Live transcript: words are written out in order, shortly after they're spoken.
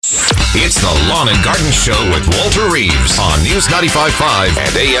It's the Lawn and Garden Show with Walter Reeves on News 95.5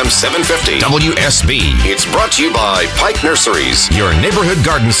 and AM 750 WSB. It's brought to you by Pike Nurseries, your neighborhood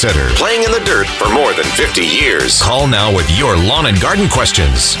garden center, playing in the dirt for more than 50 years. Call now with your lawn and garden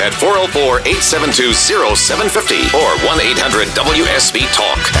questions at 404-872-0750 or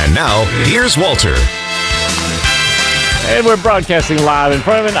 1-800-WSB-TALK. And now, here's Walter. And we're broadcasting live in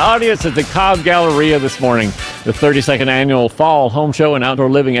front of an audience at the Cobb Galleria this morning. The 32nd Annual Fall Home Show and Outdoor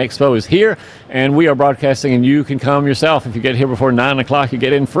Living Expo is here, and we are broadcasting, and you can come yourself. If you get here before 9 o'clock, you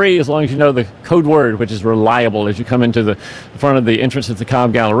get in free as long as you know the code word, which is reliable, as you come into the front of the entrance at the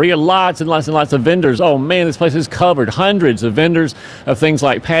Cobb Galleria. Lots and lots and lots of vendors. Oh, man, this place is covered. Hundreds of vendors of things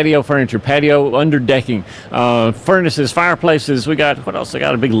like patio furniture, patio underdecking, furnaces, fireplaces. We got, what else? I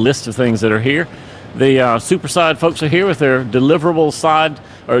got a big list of things that are here. The Superside folks are here with their deliverable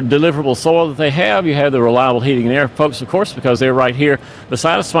soil that they have. You have the Reliable Heating and Air folks, of course, because they're right here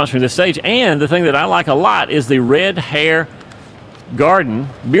beside us sponsoring this stage. And the thing that I like a lot is the Red Hare Garden,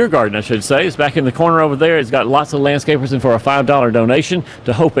 beer garden, I should say. It's back in the corner over there. It's got lots of landscapers, and for a $5 donation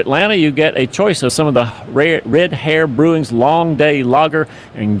to Hope Atlanta, you get a choice of some of the Red Hare Brewing's Long Day Lager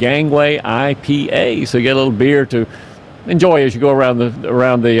and Gangway IPA. So you get a little beer to enjoy as you go around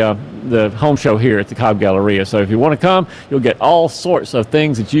the home show here at the Cobb Galleria. So if you want to come, you'll get all sorts of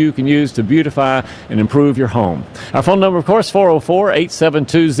things that you can use to beautify and improve your home. Our phone number, of course,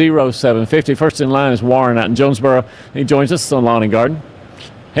 404-872-0750. First in line is Warren out in Jonesboro. He joins us on Lawn and Garden.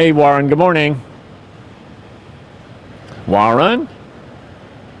 Hey, Warren, good morning. Warren?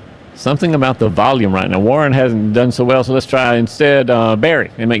 Something about the volume right now. Warren hasn't done so well, so let's try instead Barry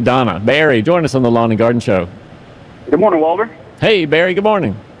in McDonough. Barry, join us on the Lawn and Garden Show. Good morning, Walter. Hey, Barry, good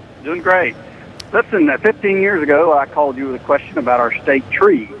morning. Doing great. Listen, 15 years ago, I called you with a question about our state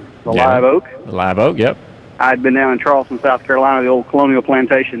tree, the live oak. The live oak, yep. I'd been down in Charleston, South Carolina, the old Colonial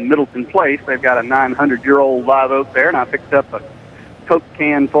Plantation, Middleton Place. They've got a 900-year-old live oak there, and I picked up a Coke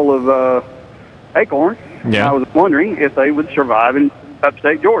can full of acorns. Yeah. I was wondering if they would survive in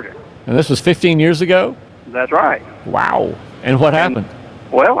upstate Georgia. And this was 15 years ago? That's right. Wow. And what happened?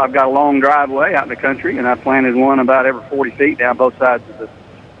 Well, I've got a long driveway out in the country, and I planted one about every 40 feet down both sides of the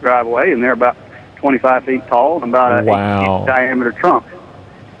driveway, and they're about 25 feet tall and about an 8-inch diameter trunk.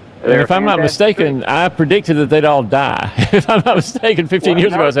 And if I'm not mistaken, I predicted that they'd all die. If I'm not mistaken, 15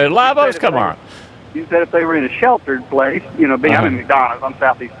 years ago, I said, live oaks, come on. You said if they were in a sheltered place, I'm in McDonough, I'm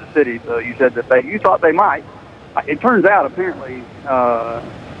southeast of the city, so you said that you thought they might. It turns out, apparently, the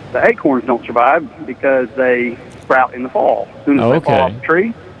acorns don't survive because they sprout in the fall as soon as they fall off the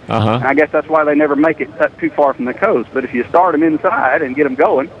tree. And I guess that's why they never make it too far from the coast. But if you start them inside and get them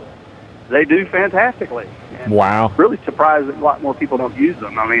going, they do fantastically. And wow. Really surprised that a lot more people don't use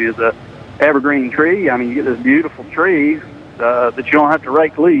them. I mean, it's a evergreen tree. I mean, you get this beautiful tree that you don't have to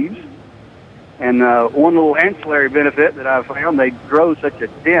rake leaves. And one little ancillary benefit that I've found, they grow such a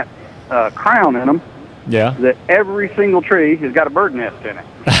dense crown in them. Yeah. That every single tree has got a bird nest in it.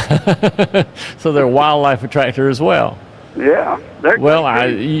 So they're a wildlife attractor as well. Yeah. Well,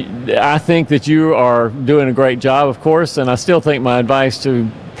 I think that you are doing a great job, of course, and I still think my advice to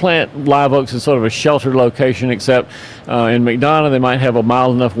plant live oaks is sort of a sheltered location, except in McDonough they might have a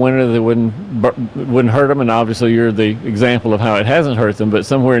mild enough winter that wouldn't hurt them, and obviously you're the example of how it hasn't hurt them. But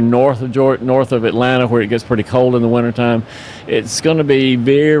somewhere north of Atlanta, where it gets pretty cold in the wintertime, it's going to be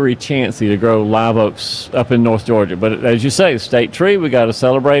very chancy to grow live oaks up in North Georgia. But as you say, state tree, we got to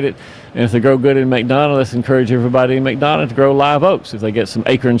celebrate it. And if they grow good in McDonough, let's encourage everybody in McDonough to grow live oaks if they get some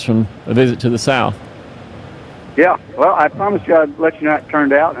acorns from a visit to the south. Yeah, well, I promised you I'd let you know how it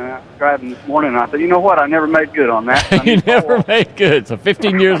turned out, and I was driving this morning, and I said, you know what, I never made good on that. You never made good. So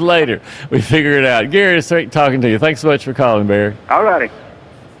 15 years later, we figured it out. Gary, it's great talking to you. Thanks so much for calling, Barry. All righty.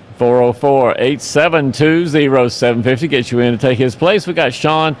 404-872-0750 gets you in to take his place. We got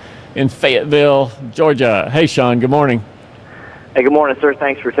Sean in Fayetteville, Georgia. Hey, Sean, good morning. Hey, good morning, sir.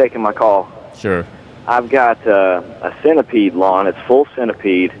 Thanks for taking my call. Sure. I've got a centipede lawn. It's full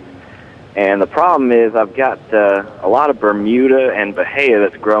centipede. And the problem is I've got a lot of Bermuda and Bahia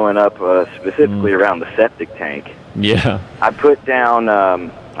that's growing up specifically around the septic tank. Yeah. I put down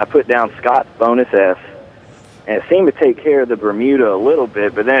Scott's Bonus S, and it seemed to take care of the Bermuda a little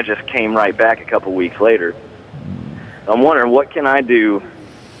bit, but then it just came right back a couple weeks later. I'm wondering, what can I do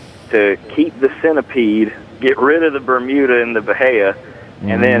to keep the centipede, get rid of the Bermuda and the Bahia,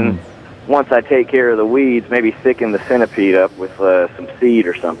 and then once I take care of the weeds, maybe thicken the centipede up with some seed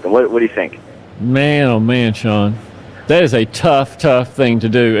or something. What do you think? Man, oh man, Sean. That is a tough thing to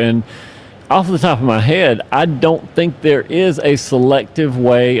do. And off the top of my head, I don't think there is a selective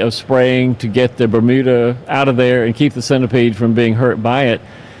way of spraying to get the Bermuda out of there and keep the centipede from being hurt by it.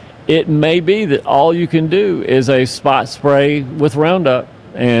 it may be that all you can do is a spot spray with Roundup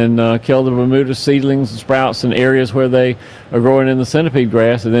and kill the Bermuda seedlings and sprouts in areas where they are growing in the centipede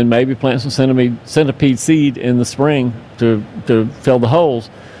grass, and then maybe plant some centipede seed in the spring to fill the holes.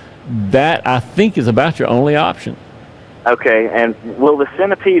 That, I think, is about your only option. Okay, and will the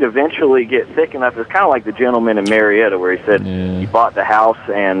centipede eventually get thick enough? It's kind of like the gentleman in Marietta where he said he bought the house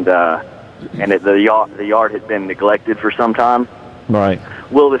and the yard had been neglected for some time. Right.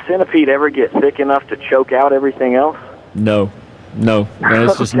 Will the centipede ever get thick enough to choke out everything else? No,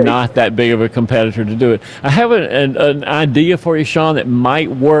 it's just not that big of a competitor to do it. I have an idea for you, Sean, that might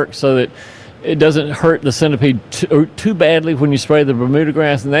work so that it doesn't hurt the centipede too badly when you spray the Bermuda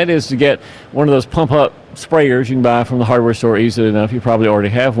grass, and that is to get one of those pump-up sprayers you can buy from the hardware store easily enough. You probably already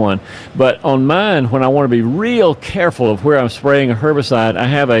have one. But on mine, when I want to be real careful of where I'm spraying a herbicide, I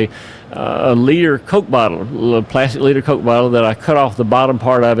have a liter Coke bottle, a plastic liter Coke bottle that I cut off the bottom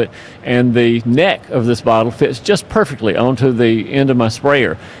part of it, and the neck of this bottle fits just perfectly onto the end of my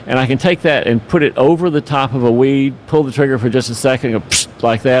sprayer. And I can take that and put it over the top of a weed, pull the trigger for just a second, go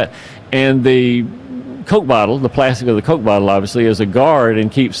like that, and the Coke bottle, the plastic of the Coke bottle, obviously, is a guard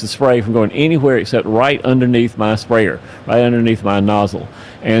and keeps the spray from going anywhere except right underneath my sprayer, right underneath my nozzle.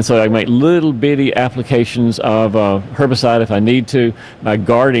 And so I make little bitty applications of herbicide if I need to by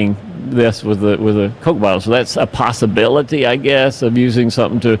guarding this with a Coke bottle. So that's a possibility, I guess, of using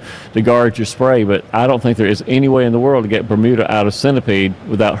something to guard your spray. But I don't think there is any way in the world to get Bermuda out of centipede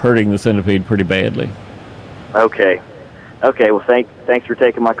without hurting the centipede pretty badly. Okay, well, thanks for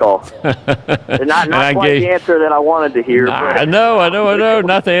taking my call. Not quite the answer that I wanted to hear. I know.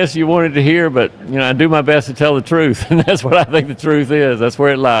 Not the answer you wanted to hear, but I do my best to tell the truth, and that's what I think the truth is. That's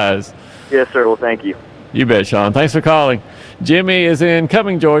where it lies. Yes, sir. Well, thank you. You bet, Sean. Thanks for calling. Jimmy is in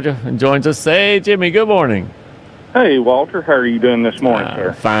Cumming, Georgia, and joins us. Hey, Jimmy, good morning. Hey, Walter. How are you doing this morning,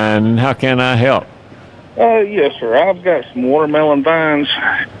 sir? Fine. How can I help? Yes, sir. I've got some watermelon vines,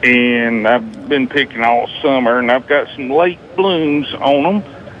 and I've been picking all summer, and I've got some late blooms on them.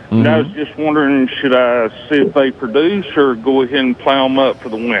 Mm-hmm. And I was just wondering, should I see if they produce or go ahead and plow them up for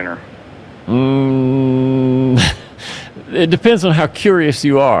the winter? It depends on how curious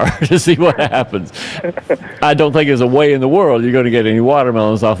you are to see what happens. I don't think there's a way in the world you're going to get any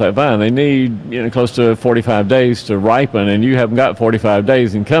watermelons off that vine. They need close to 45 days to ripen, and you haven't got 45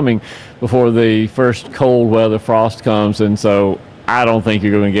 days in coming before the first cold weather frost comes, and so I don't think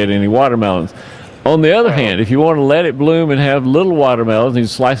you're going to get any watermelons. On the other hand, if you want to let it bloom and have little watermelons, and you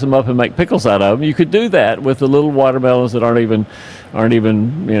slice them up and make pickles out of them, you could do that with the little watermelons that aren't even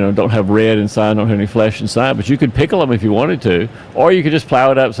don't have red inside, don't have any flesh inside. But you could pickle them if you wanted to, or you could just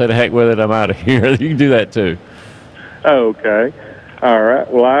plow it up and say, "The heck with it, I'm out of here." You can do that too. Okay. All right.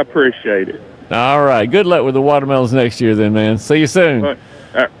 Well, I appreciate it. All right. Good luck with the watermelons next year, then, man. See you soon. All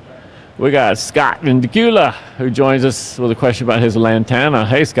right. We got Scott in Decula who joins us with a question about his lantana.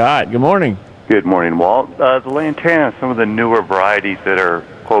 Hey, Scott. Good morning. Good morning, Walt. The lantana, some of the newer varieties that are,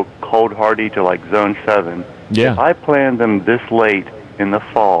 quote, cold hardy to like zone 7. Yeah. If I plant them this late in the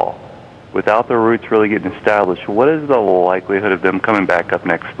fall without the roots really getting established, what is the likelihood of them coming back up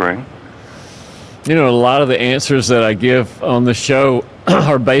next spring? A lot of the answers that I give on the show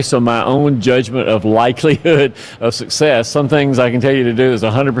are based on my own judgment of likelihood of success. Some things I can tell you to do is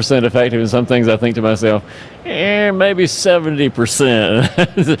 100% effective, and some things I think to myself, maybe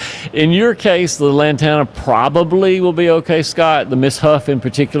 70%. In your case, the lantana probably will be okay, Scott. The Miss Huff in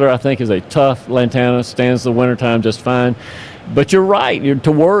particular, I think, is a tough lantana, stands the wintertime just fine. But you're right. You're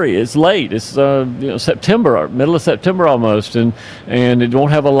to worry. It's late. It's September, middle of September almost, and it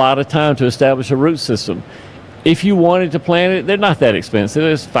won't have a lot of time to establish a root system. If you wanted to plant it, they're not that expensive.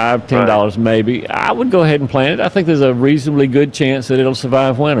 It's $5, $10 maybe. I would go ahead and plant it. I think there's a reasonably good chance that it'll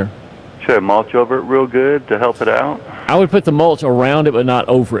survive winter. Should I mulch over it real good to help it out? I would put the mulch around it, but not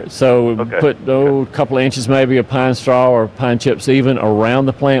over it. So put a couple of inches maybe of pine straw or pine chips even around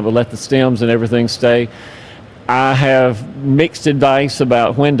the plant, but let the stems and everything stay. I have mixed advice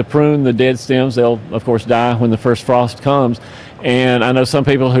about when to prune the dead stems. They'll, of course, die when the first frost comes. And I know some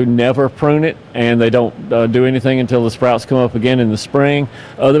people who never prune it, and they don't do anything until the sprouts come up again in the spring.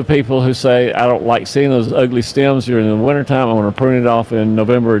 Other people who say, I don't like seeing those ugly stems during the wintertime. I want to prune it off in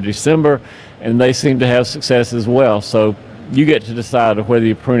November or December. And they seem to have success as well. So you get to decide whether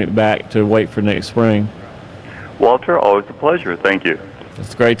you prune it back to wait for next spring. Walter, always a pleasure. Thank you.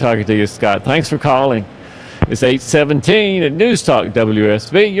 It's great talking to you, Scott. Thanks for calling. It's 8:17 at News Talk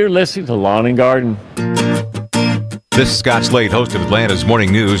WSB. You're listening to Lawn and Garden. This is Scott Slade, host of Atlanta's Morning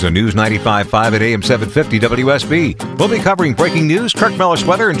News on News 95.5 at AM 750 WSB. We'll be covering breaking news, Kirk Mellish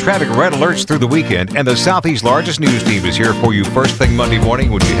weather, and traffic red alerts through the weekend. And the Southeast's largest news team is here for you first thing Monday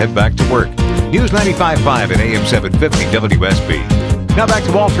morning when you head back to work. News 95.5 at AM 750 WSB. Now back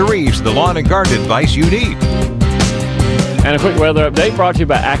to Walter Reeves, the lawn and garden advice you need. And a quick weather update brought to you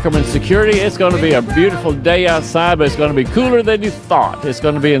by Ackerman Security. It's going to be a beautiful day outside, but it's going to be cooler than you thought. It's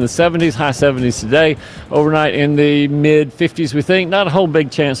going to be in the 70s, high 70s today. Overnight in the mid-50s, we think. Not a whole big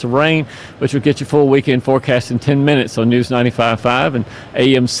chance of rain, which will get you full weekend forecast in 10 minutes on News 95.5 and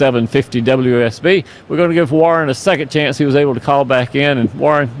AM 750 WSB. We're going to give Warren a second chance. He was able to call back in. And,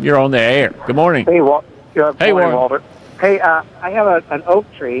 Warren, you're on the air. Good morning. Hey, Hey, Warren. Walter. Hey, I have an oak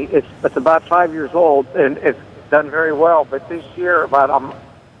tree. It's about 5 years old, and it's done very well. But this year, about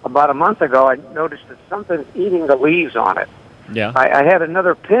a month ago, I noticed that something's eating the leaves on it. Yeah. I had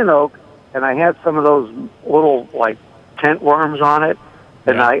another pin oak, and I had some of those little, like, tent worms on it.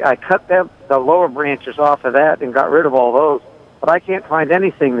 And Yeah. I cut the lower branches off of that and got rid of all those. But I can't find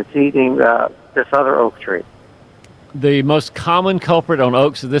anything that's eating this other oak tree. The most common culprit on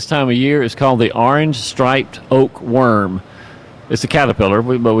oaks at this time of year is called the orange-striped oak worm. It's a caterpillar,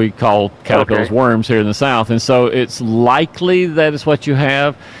 but we call caterpillars worms here in the South. And so it's likely that it's what you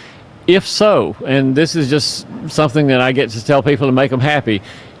have. If so, and this is just something that I get to tell people to make them happy,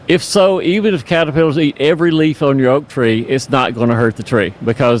 if so, even if caterpillars eat every leaf on your oak tree, it's not going to hurt the tree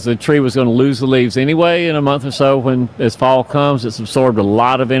because the tree was going to lose the leaves anyway in a month or so. When as fall comes, it's absorbed a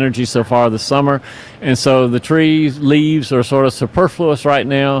lot of energy so far this summer. And so the tree's leaves are sort of superfluous right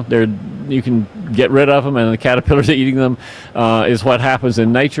now. You can get rid of them, and the caterpillars eating them is what happens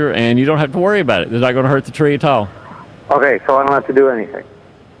in nature, and you don't have to worry about it. They're not going to hurt the tree at all. Okay, so I don't have to do anything.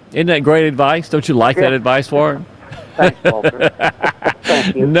 Isn't that great advice? Don't you like that advice, Warren? Thanks, Walter.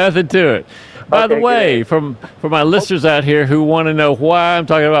 Thank you. Nothing to it. By the way, for my listeners out here who want to know why I'm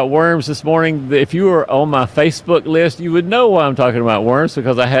talking about worms this morning, if you were on my Facebook list, you would know why I'm talking about worms,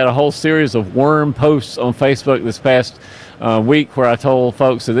 because I had a whole series of worm posts on Facebook this past week where I told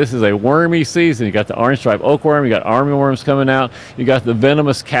folks that this is a wormy season. You got the orange-striped oak worm, you got armyworms coming out, you got the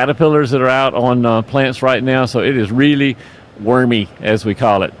venomous caterpillars that are out on plants right now, so it is really wormy, as we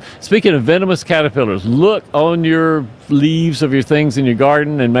call it. Speaking of venomous caterpillars, look on your leaves of your things in your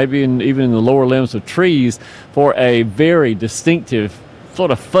garden and maybe even in the lower limbs of trees for a very distinctive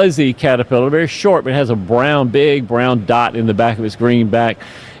sort of fuzzy caterpillar, very short, but it has a big brown dot in the back of its green back.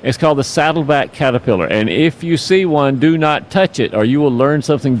 It's called the saddleback caterpillar, and if you see one, do not touch it, or you will learn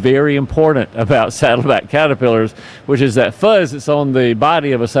something very important about saddleback caterpillars, which is that fuzz that's on the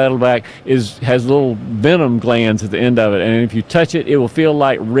body of a saddleback has little venom glands at the end of it, and if you touch it, it will feel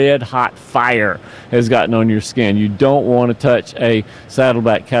like red hot fire has gotten on your skin. You don't want to touch a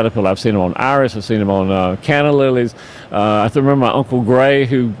saddleback caterpillar. I've seen them on iris, I've seen them on canna lilies. I remember my Uncle Gray,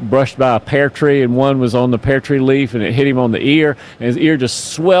 who brushed by a pear tree, and one was on the pear tree leaf, and it hit him on the ear, and his ear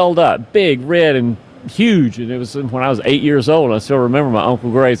just swelled up, big, red, and huge. And it was when I was 8 years old. I still remember my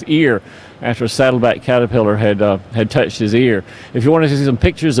Uncle Gray's ear after a saddleback caterpillar had touched his ear. If you want to see some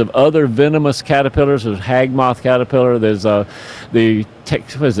pictures of other venomous caterpillars, there's hagmoth caterpillar, there's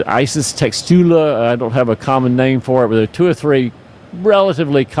Isis textula. I don't have a common name for it, but there are 2 or 3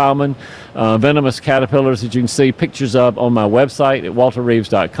 relatively common venomous caterpillars that you can see pictures of on my website at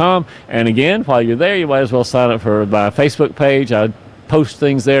walterreeves.com. And again, while you're there, you might as well sign up for my Facebook page. I post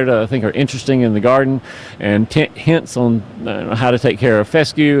things there that I think are interesting in the garden, and hints on how to take care of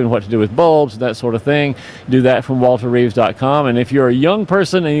fescue and what to do with bulbs, that sort of thing. Do that from walterreeves.com. And if you're a young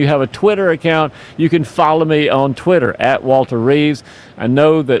person and you have a Twitter account, you can follow me on Twitter at Walter Reeves. I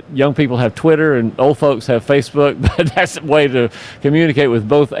know that young people have Twitter and old folks have Facebook, but that's a way to communicate with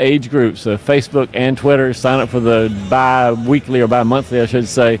both age groups, Facebook and Twitter. Sign up for the bi-weekly or bi-monthly, I should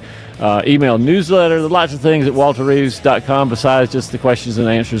say, email newsletter. There's lots of things at walterreeves.com besides just the questions and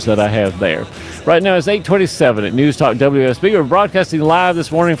answers that I have there. Right now it's 8:27 at News Talk WSB. We're broadcasting live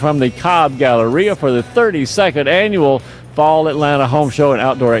this morning from the Cobb Galleria for the 32nd annual Fall Atlanta Home Show and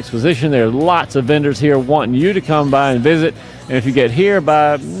Outdoor Exposition. There are lots of vendors here wanting you to come by and visit. And if you get here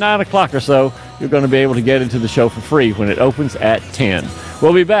by 9 o'clock or so, you're going to be able to get into the show for free when it opens at 10.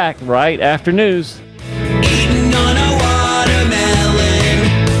 We'll be back right after news. Eating on a watermelon.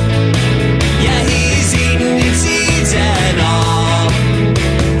 Yeah, he's eating its seeds and all.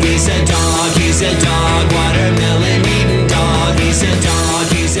 He's a dog, watermelon eating dog. He's a dog,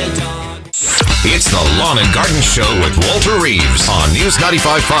 he's a dog. It's the Lawn and Garden Show with Walter Reeves on News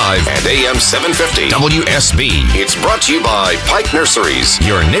 95.5 and AM 750 WSB. It's brought to you by Pike Nurseries,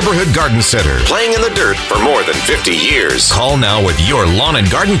 your neighborhood garden center, playing in the dirt for more than 50 years. Call now with your lawn and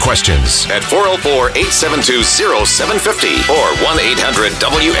garden questions at 404-872-0750 or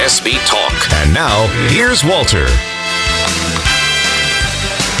 1-800-WSB-TALK. And now, here's Walter.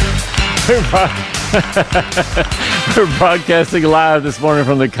 We're broadcasting live this morning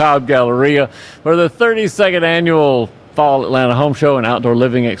from the Cobb Galleria for the 32nd annual Fall Atlanta Home Show and Outdoor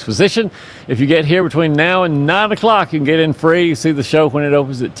Living Exposition. If you get here between now and 9 o'clock, you can get in free, see the show when it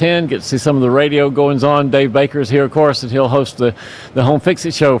opens at 10, get to see some of the radio goings on. Dave Baker's here, of course, and he'll host the Home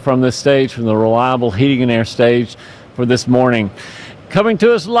Fix-It show from this stage, from the Reliable Heating and Air stage for this morning. Coming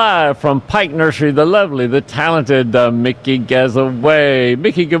to us live from Pike Nursery, the lovely, the talented Mickey Gazaway.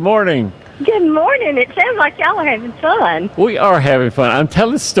 Mickey, good morning. Good morning. It sounds like y'all are having fun. We are having fun. I'm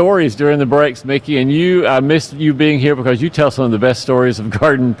telling stories during the breaks, Mickey, and I missed you being here because you tell some of the best stories of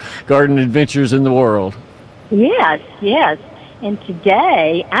garden adventures in the world. Yes, yes. And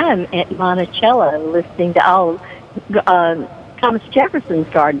today I'm at Monticello listening to all Thomas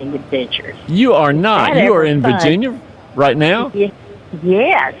Jefferson's gardening adventures. You are not. You are in Virginia right now?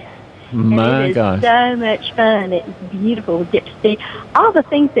 Yes. My gosh. It's so much fun. It's beautiful. We get to see all the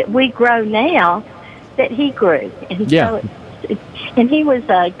things that we grow now that he grew. And yeah. So and he was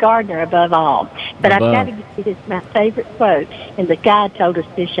a gardener above all. But I've got to give you this, my favorite quote. And the guide told us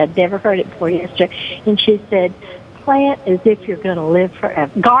this. I'd never heard it before yesterday. And she said, plant as if you're going to live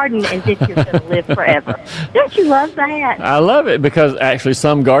forever. Garden as if you're going to live forever. Don't you love that? I love it because actually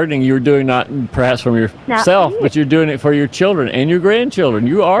some gardening you're doing not perhaps from yourself, but you're doing it for your children and your grandchildren.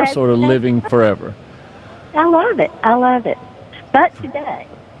 You are sort of living forever. I love it. I love it. But today.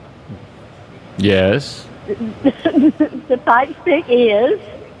 Yes. The pipe pick is.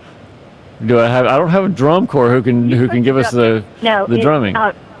 I don't have a drum corps who can give us the drumming.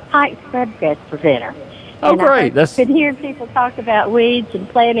 Pike Crabgrass Preventer. Oh, great! I've been hearing people talk about weeds and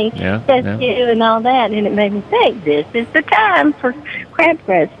planting fescue and all that, and it made me think this is the time for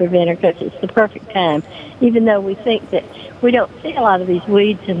crabgrass preventer because it's the perfect time. Even though we think that we don't see a lot of these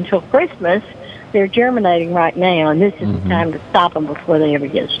weeds until Christmas, they're germinating right now, and this is the time to stop them before they ever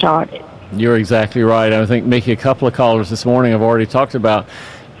get started. You're exactly right. I think, Mickey, a couple of callers this morning have already talked about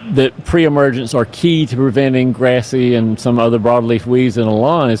that pre-emergence are key to preventing grassy and some other broadleaf weeds in a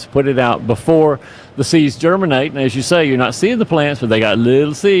lawn is to put it out before the seeds germinate. And as you say, you're not seeing the plants, but they got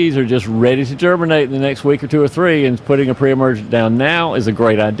little seeds are just ready to germinate in the next week or two or three. And putting a pre-emergent down now is a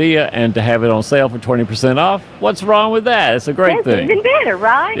great idea. And to have it on sale for 20% off, what's wrong with that? It's a great thing. Even better,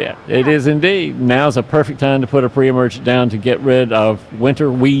 right? Yeah, it is indeed. Now's a perfect time to put a pre-emergent down to get rid of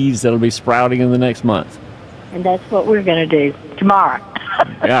winter weeds that'll be sprouting in the next month. And that's what we're going to do tomorrow.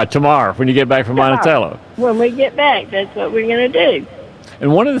 Yeah, tomorrow when you get back from Monticello. When we get back, that's what we're going to do.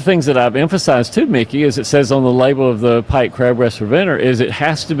 And one of the things that I've emphasized too, Mickey, is it says on the label of the Pike Crabgrass Preventer is it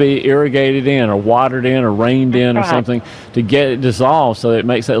has to be irrigated in or watered in or rained in or something to get it dissolved so that it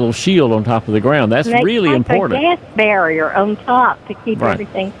makes that little shield on top of the ground. That's really important. A gas barrier on top to keep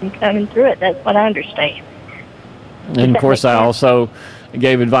everything from coming through it. That's what I understand. And of course, I also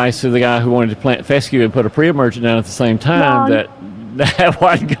gave advice to the guy who wanted to plant fescue and put a pre-emergent down at the same time that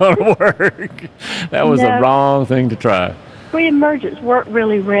wasn't going to work. That was the wrong thing to try. Pre-emergents work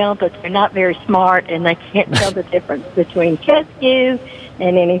really well, but they're not very smart, and they can't tell the difference between fescue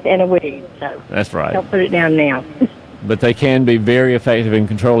and a weed. So that's right. Don't put it down now. But they can be very effective in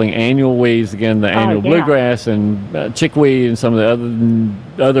controlling annual weeds. Again, the annual bluegrass and chickweed and some of the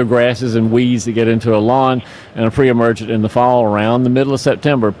other grasses and weeds that get into a lawn. And a pre-emergent in the fall around the middle of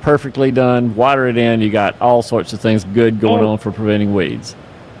September, perfectly done. Water it in. You got all sorts of things good going on for preventing weeds.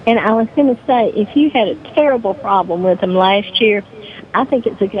 And I was going to say, if you had a terrible problem with them last year, I think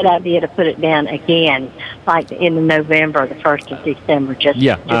it's a good idea to put it down again, like in November, the 1st of December.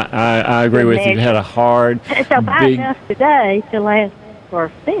 I agree with you. You had a hard, so buy enough today to last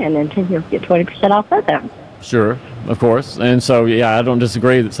for then, and then you'll get 20% off of them. Sure, of course. And so, I don't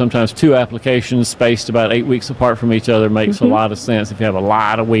disagree that sometimes 2 applications spaced about 8 weeks apart from each other makes a lot of sense if you have a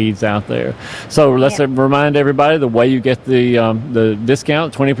lot of weeds out there. So let's remind everybody the way you get the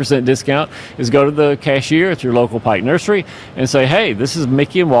discount, 20% discount, is go to the cashier at your local Pike Nursery and say, hey, this is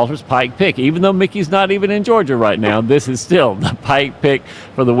Mickey and Walter's Pike Pick. Even though Mickey's not even in Georgia right now, this is still the Pike Pick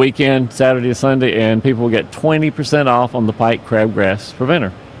for the weekend, Saturday and Sunday, and people will get 20% off on the Pike Crabgrass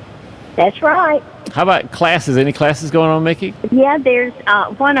Preventer. That's right. How about classes? Any classes going on, Mickey? Yeah, there's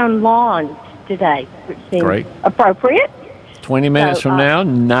one on lawns today, which seems appropriate. 20 minutes So, from now,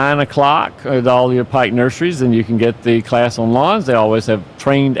 9 o'clock at all your Pike nurseries, and you can get the class on lawns. They always have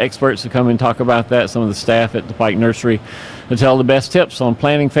trained experts who come and talk about that. Some of the staff at the Pike nursery to tell the best tips on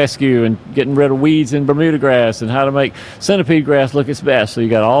planting fescue and getting rid of weeds in Bermuda grass and how to make centipede grass look its best. So you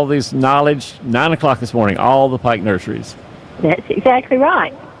got all this knowledge, 9 o'clock this morning, all the Pike nurseries. That's exactly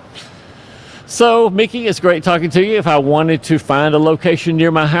right. So, Mickey, it's great talking to you. If I wanted to find a location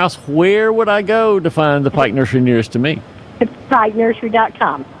near my house, where would I go to find the Pike Nursery nearest to me?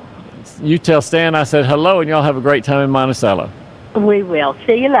 PikeNursery.com. You tell Stan I said hello, and y'all have a great time in Monticello. We will.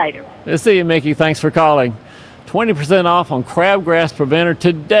 See you later. Let's see you, Mickey. Thanks for calling. 20% off on crabgrass preventer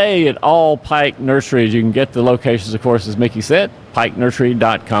today at all Pike nurseries. You can get the locations, of course, as Mickey said,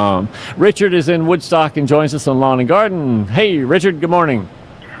 PikeNursery.com. Richard is in Woodstock and joins us on Lawn and Garden. Hey, Richard, good morning.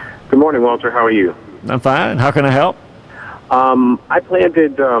 Good morning, Walter. How are you? I'm fine. How can I help? I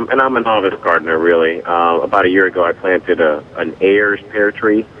planted, and I'm a novice gardener, really. About a year ago, I planted an Ayers pear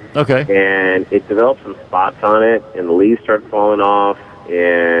tree. Okay. And it developed some spots on it, and the leaves started falling off.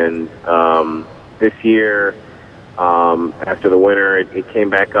 And this year, after the winter, it came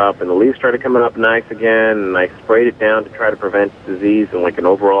back up, and the leaves started coming up nice again. And I sprayed it down to try to prevent disease and like an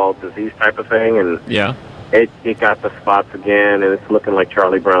overall disease type of thing. And yeah. It got the spots again, and it's looking like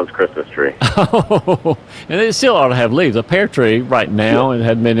Charlie Brown's Christmas tree. Oh, and it still ought to have leaves. A pear tree right now, it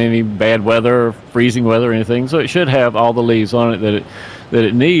hadn't been any bad weather, freezing weather or anything, so it should have all the leaves on it that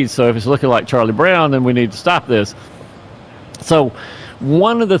it needs. So if it's looking like Charlie Brown, then we need to stop this. So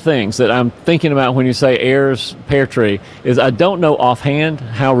one of the things that I'm thinking about when you say Ayers pear tree is I don't know offhand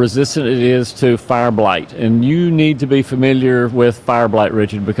how resistant it is to fire blight. And you need to be familiar with fire blight,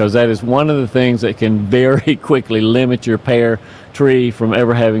 Richard, because that is one of the things that can very quickly limit your pear tree from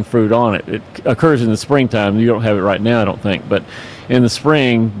ever having fruit on it. It occurs in the springtime. You don't have it right now, I don't think. But in the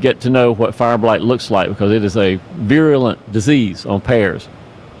spring, get to know what fire blight looks like because it is a virulent disease on pears.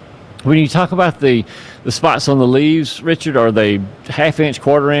 When you talk about the spots on the leaves, Richard, are they half-inch,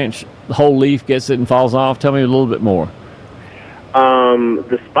 quarter-inch, the whole leaf gets it and falls off? Tell me a little bit more.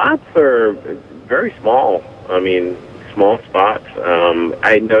 The spots are very small. I mean, small spots.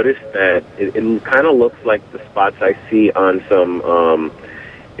 I noticed that it kind of looks like the spots I see on some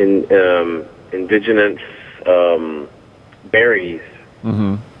indigenous berries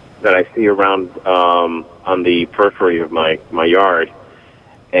that I see around on the periphery of my yard.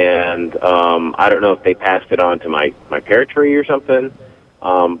 And I don't know if they passed it on to my pear tree or something,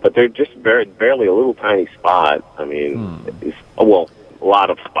 but they're just barely a little tiny spot. I mean, it's, well, a lot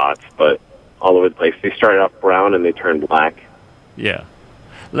of spots, but all over the place. They started off brown and they turned black. Yeah.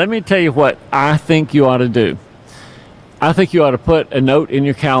 Let me tell you what I think you ought to do. I think you ought to put a note in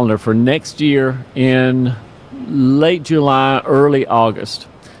your calendar for next year in late July, early August.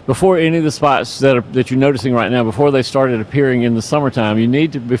 Before any of the spots that you're noticing right now, before they started appearing in the summertime, you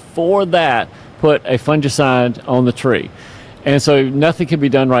need to, before that, put a fungicide on the tree. And so nothing can be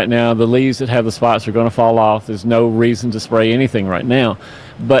done right now. The leaves that have the spots are going to fall off. There's no reason to spray anything right now.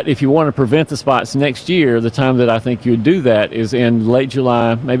 But if you want to prevent the spots next year, the time that I think you would do that is in late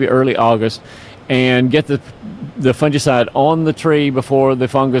July, maybe early August, and get the fungicide on the tree before the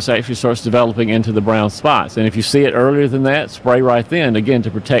fungus actually starts developing into the brown spots. And if you see it earlier than that, spray right then, again,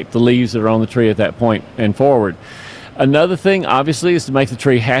 to protect the leaves that are on the tree at that point and forward. Another thing, obviously, is to make the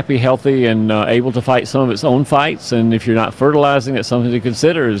tree happy, healthy, and able to fight some of its own fights. And if you're not fertilizing, that's something to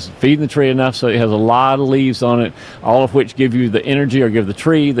consider, is feeding the tree enough so it has a lot of leaves on it, all of which give you the energy, or give the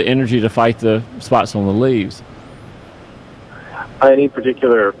tree the energy to fight the spots on the leaves. Any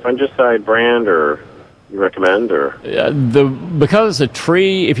particular fungicide brand or you recommend, or because it's a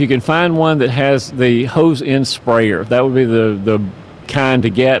tree, if you can find one that has the hose-in sprayer, that would be the kind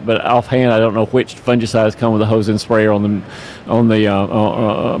to get. But offhand, I don't know which fungicides come with a hose-in sprayer on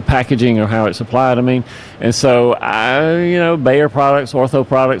the packaging or how it's applied. I mean, and so Bayer products, Ortho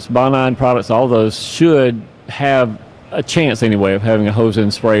products, Bonine products, all those should have a chance anyway of having a hose-in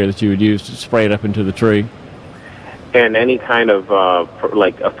sprayer that you would use to spray it up into the tree. And any kind of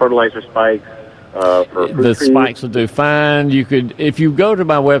like a fertilizer spikes. For the spikes will do fine. You could, if you go to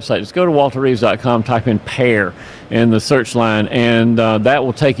my website, just go to walterreeves.com, type in pear in the search line, and that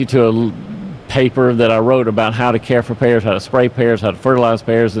will take you to a paper that I wrote about how to care for pears, how to spray pears, how to fertilize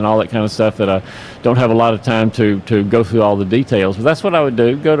pears, and all that kind of stuff that I don't have a lot of time to go through all the details. But that's what I would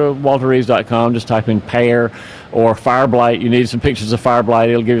do. Go to walterreeves.com, just type in pear or fire blight. You need some pictures of fire blight.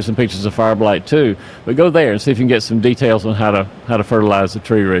 It'll give you some pictures of fire blight too. But go there and see if you can get some details on how to fertilize the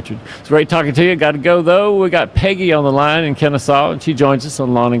tree, Richard. It's great talking to you. Got to go though. We got Peggy on the line in Kennesaw, and she joins us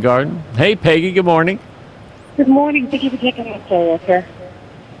on Lawn and Garden. Hey, Peggy. Good morning. Good morning. Thank you for taking my call, sir.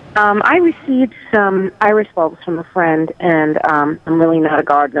 I received some iris bulbs from a friend, and I'm really not a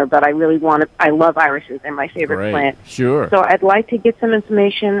gardener, but I love irises. They're my favorite Great. plant. Sure. So I'd like to get some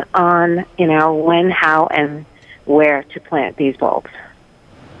information on, when, how, and where to plant these bulbs.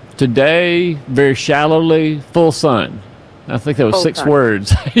 Today, very shallowly, full sun. I think that was Full 6 sun.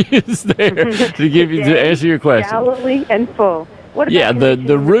 words I used there to give you to answer your question. Shallowly and full. What about Yeah, the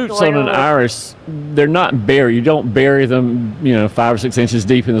conditioning roots on an soil? iris, they're not buried. You don't bury them, 5 or 6 inches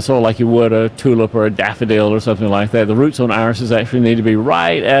deep in the soil like you would a tulip or a daffodil or something like that. The roots on irises actually need to be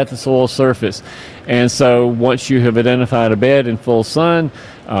right at the soil surface. And so once you have identified a bed in full sun,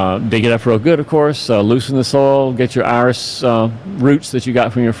 dig it up real good, of course, loosen the soil, get your iris roots that you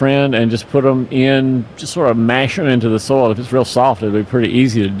got from your friend, and just put them in, just sort of mash them into the soil. If it's real soft, it'll be pretty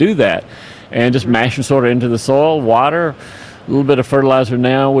easy to do that. And just mash them sort of into the soil, water. A little bit of fertilizer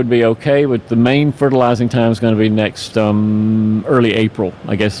now would be okay, but the main fertilizing time is going to be next early April,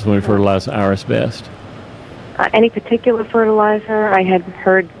 I guess, is when we fertilize the iris best. Any particular fertilizer? I had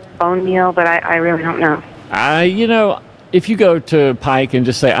heard bone meal, but I really don't know. If you go to Pike and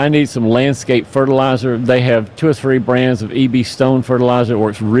just say, I need some landscape fertilizer, they have 2 or 3 brands of EB Stone fertilizer. It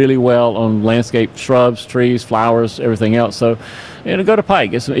works really well on landscape shrubs, trees, flowers, everything else. So, go to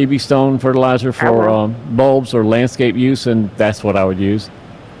Pike, get some EB Stone fertilizer for bulbs or landscape use, and that's what I would use.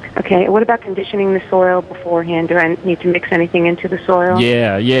 Okay, what about conditioning the soil beforehand? Do I need to mix anything into the soil?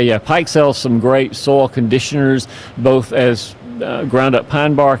 Yeah. Pike sells some great soil conditioners, both as ground up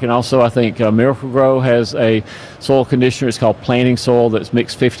pine bark, and also I think Miracle Grow has a soil conditioner. It's called Planting Soil that's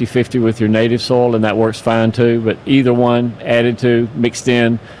mixed 50-50 with your native soil, and that works fine too. But either one added to, mixed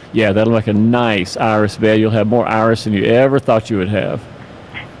in, that'll make a nice iris bed. You'll have more iris than you ever thought you would have.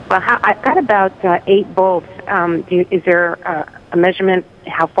 Well, I've got about 8 bulbs. Is there a measurement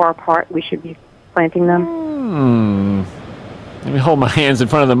how far apart we should be planting them? Let me hold my hands in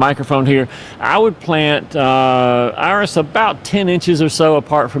front of the microphone here. I would plant iris about 10 inches or so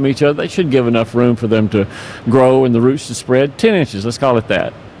apart from each other. They should give enough room for them to grow and the roots to spread. 10 inches, let's call it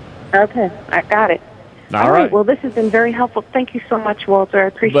that. Okay, I got it. All right. Well, this has been very helpful. Thank you so much, Walter. I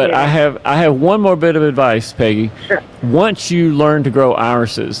appreciate it. But I have one more bit of advice, Peggy. Sure. Once you learn to grow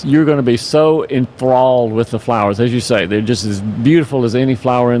irises, you're going to be so enthralled with the flowers. As you say, they're just as beautiful as any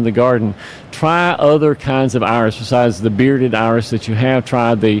flower in the garden. Try other kinds of iris besides the bearded iris that you have.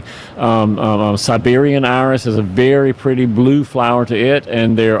 Try the Siberian iris. Has a very pretty blue flower to it,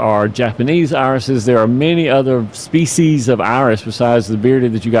 and there are Japanese irises. There are many other species of iris besides the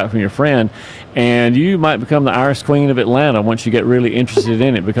bearded that you got from your friend, and you might become the iris queen of Atlanta once you get really interested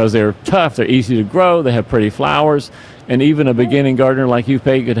in it, because they're tough, they're easy to grow, they have pretty flowers, and even a beginning gardener like you,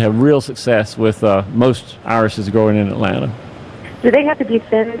 Peggy, could have real success with most irises growing in Atlanta. Do they have to be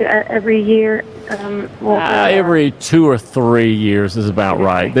thinned every year? Every 2 or 3 years is about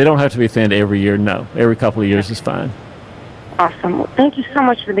right. They don't have to be thinned every year, no. Every couple of years is fine. Awesome. Well, thank you so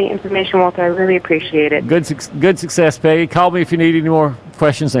much for the information, Walter. I really appreciate it. Good success, Peggy. Call me if you need any more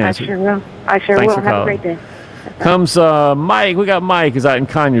questions answered. I sure Thanks will. for Have a calling. great day. Comes Mike. We got Mike is out in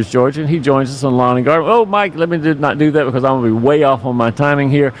Conyers, Georgia, and he joins us on Lawn and Garden. Oh, Mike, let me not do that because I'm going to be way off on my timing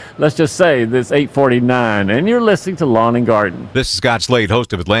here. Let's just say this 8:49, and you're listening to Lawn and Garden. This is Scott Slade,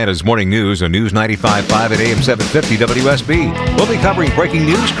 host of Atlanta's Morning News on News 95.5 at AM 750 WSB. We'll be covering breaking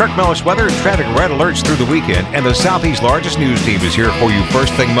news, Kirk Mellish weather, and traffic red alerts through the weekend. And the Southeast's largest news team is here for you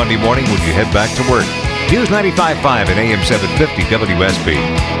first thing Monday morning when you head back to work. News 95.5 at AM 750 WSB.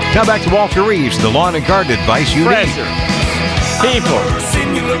 Now back to Walter Reeves, the lawn and garden advice you need. People.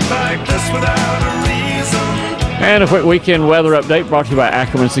 And a quick weekend weather update brought to you by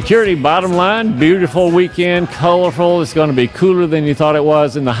Ackerman Security. Bottom line, beautiful weekend, colorful. It's going to be cooler than you thought it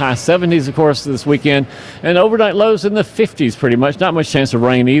was, in the high 70s, of course, this weekend. And overnight lows in the 50s pretty much. Not much chance of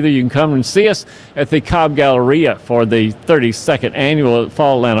rain either. You can come and see us at the Cobb Galleria for the 32nd annual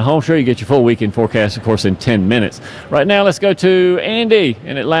Fall Atlanta Home Show. You get your full weekend forecast, of course, in 10 minutes. Right now, let's go to Andy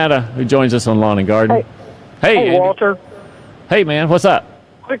in Atlanta, who joins us on Lawn and Garden. Hey, Walter. Hey, man, what's up?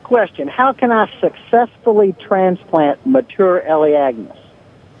 Quick question. How can I successfully transplant mature Elaeagnus?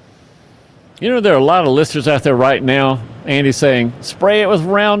 There are a lot of listeners out there right now, Andy, saying, spray it with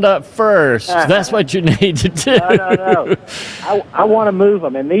Roundup first. That's what you need to do. No. I want to move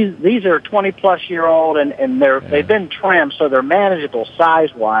them. And these are 20-plus year old, and they've been trimmed, so they're manageable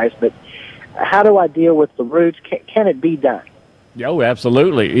size-wise. But how do I deal with the roots? Can it be done? Oh,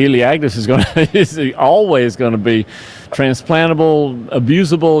 absolutely. Elaeagnus is always going to be transplantable,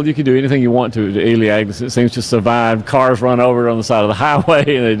 abusable. You can do anything you want to Elaeagnus. It seems to survive. Cars run over it on the side of the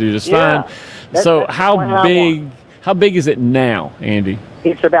highway, and they do just fine. So how big is it now, Andy?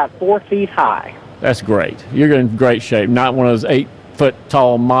 It's about 4 feet high. That's great. You're in great shape. Not one of those 8 8-foot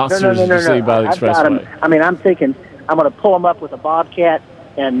tall monsters No. you see by the I've got 'em. expressway. I mean, I'm thinking I'm going to pull them up with a Bobcat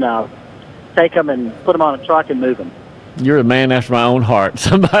and take them and put them on a truck and move them. You're a man after my own heart.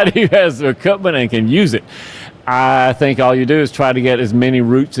 Somebody who has the equipment and can use it. I think all you do is try to get as many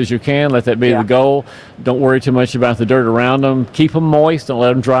roots as you can. Let that be the goal. Don't worry too much about the dirt around them. Keep them moist. Don't let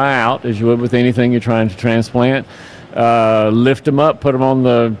them dry out as you would with anything you're trying to transplant. Lift them up, put them on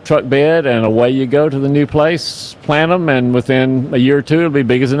the truck bed, and away you go to the new place. Plant them, and within a year or two, it'll be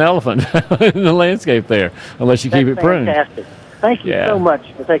big as an elephant in the landscape there, unless you keep it pruned. Fantastic. Thank you so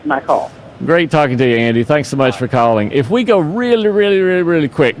much for taking my call. Great talking to you, Andy. Thanks so much for calling. If we go really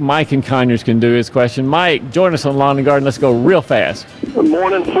quick, Mike in Conyers can do his question. Mike, join us on Lawn and Garden. Let's go real fast. Good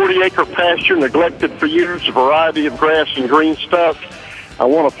morning. 40-acre pasture, neglected for years, a variety of grass and green stuff. I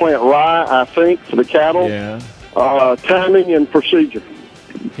want to plant rye, I think, for the cattle. Yeah. Timing and procedure.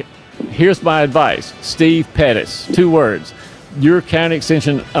 Here's my advice. Steve Pettis, 2 words. Your county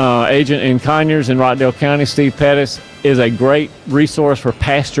extension agent in Conyers in Rockdale County, Steve Pettis, is a great resource for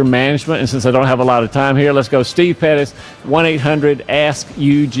pasture management. And since I don't have a lot of time here, let's go Steve Pettis,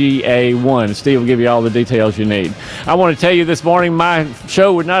 1-800-ASK-UGA1. Steve will give you all the details you need. I want to tell you this morning, my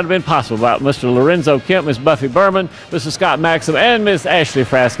show would not have been possible without Mr. Lorenzo Kemp, Miss Buffy Berman, Mr. Scott Maxim, and Miss Ashley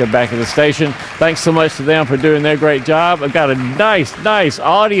Frasca back at the station. Thanks so much to them for doing their great job. I've got a nice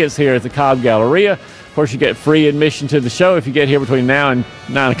audience here at the Cobb Galleria. Of course, you get free admission to the show if you get here between now and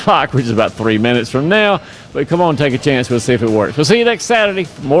 9 o'clock, which is about 3 minutes from now. But come on, take a chance. We'll see if it works. We'll see you next Saturday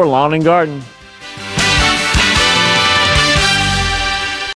for more Lawn and Garden.